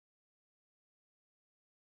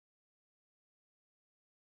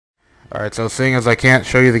Alright, so seeing as I can't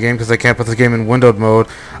show you the game because I can't put the game in windowed mode,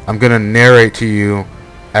 I'm going to narrate to you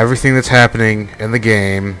everything that's happening in the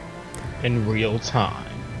game. In real time.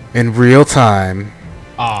 In real time.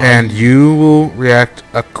 And you will react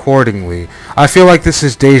accordingly. I feel like this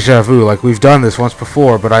is deja vu, like we've done this once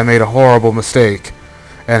before, but I made a horrible mistake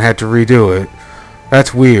and had to redo it.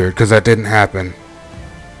 That's weird, because that didn't happen.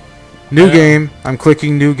 New game. I'm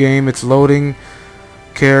clicking new game. It's loading.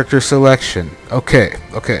 Character selection. Okay,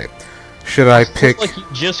 okay. Should I pick... Like you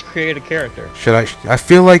just create a character. Should I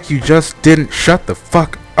feel like you just didn't shut the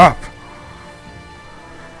fuck up.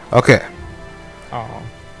 Okay. Oh.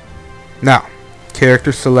 Now,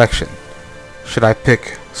 character selection. Should I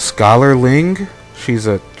pick Scholar Ling? She's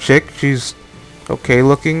a chick. She's okay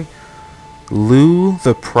looking. Lou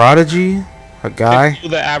the Prodigy? A guy? Pick Lou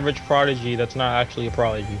the average prodigy that's not actually a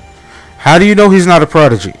prodigy. How do you know he's not a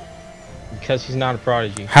prodigy? Because he's not a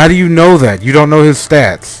prodigy. How do you know that? You don't know his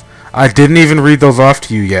stats. I didn't even read those off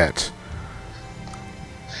to you yet.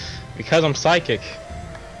 Because I'm psychic.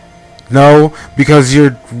 No, because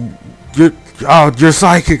you're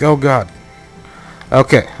psychic. Oh god.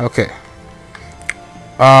 Okay, okay.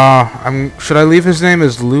 Should I leave his name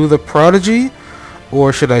as Lou the Prodigy,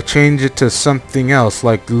 or should I change it to something else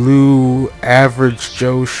like Lou Average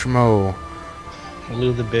Joe Schmo?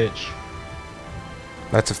 Lou the bitch.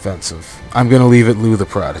 That's offensive. I'm gonna leave it Lou the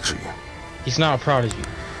Prodigy. He's not a prodigy.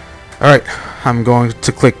 Alright, I'm going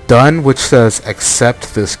to click done, which says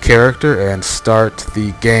accept this character and start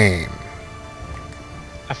the game.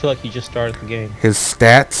 I feel like you just started the game. His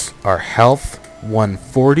stats are health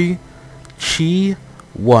 140, chi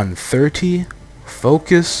 130,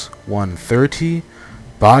 focus 130,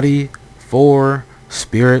 body 4,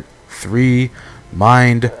 spirit 3,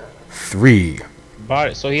 mind 3.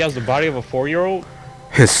 Body. So he has the body of a 4-year-old?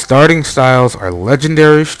 His starting styles are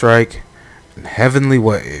Legendary Strike and Heavenly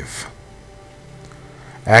Wave.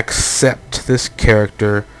 Accept this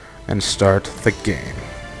character and start the game.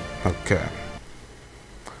 Okay.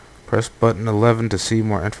 Press button 11 to see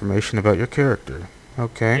more information about your character.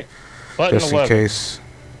 Okay. Button just 11. In case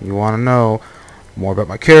you want to know more about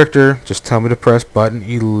my character, just tell me to press button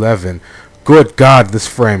 11. Good God, this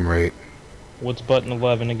frame rate. What's button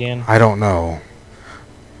 11 again? I don't know.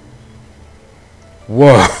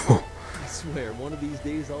 Whoa. I swear, one of these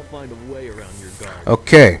days I'll find a way around your guard.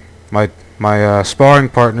 Okay. My sparring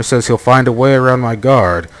partner says he'll find a way around my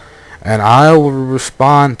guard, and I will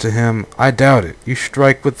respond to him, I doubt it. You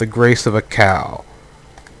strike with the grace of a cow.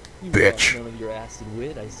 You Bitch. None of your acid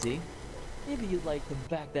wit, I see. Maybe you'd like to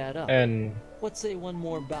back that up. And Let's say one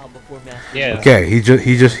more bout before master. yeah. Okay,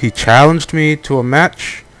 he challenged me to a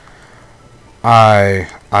match. I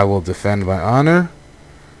will defend my honor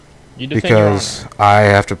You defend because I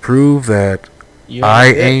have to prove that your I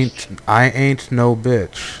honor. You bitch. ain't no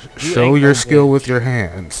bitch. You Show ain't your no skill bitch. with your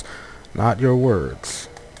hands, not your words.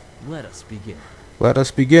 Let us begin. Let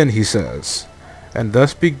us begin, he says. And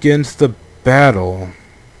thus begins the battle.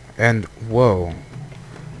 And whoa.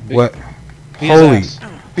 What? Beat his Holy ass.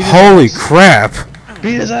 holy crap.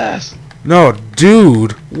 Beat his ass. No,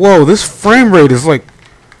 dude. Whoa, this frame rate is like,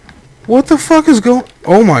 what the fuck is going?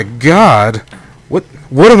 Oh my god.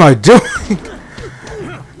 What am I doing?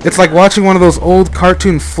 It's like watching one of those old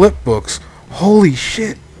cartoon flip books. Holy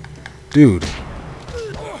shit. Dude.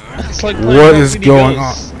 It's like What is going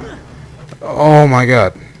on? Oh my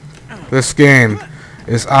god. This game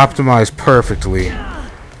is optimized perfectly.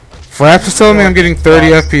 Fraps is telling me I'm getting 30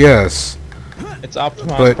 FPS. It's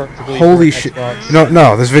optimized But perfectly. holy for shit. Xbox.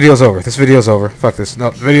 No, this video's over. This video's over. Fuck this. No,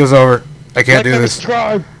 the video's over. I can't Like do and this.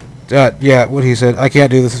 subscribe. Yeah, what he said. I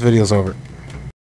can't do this. This video's over.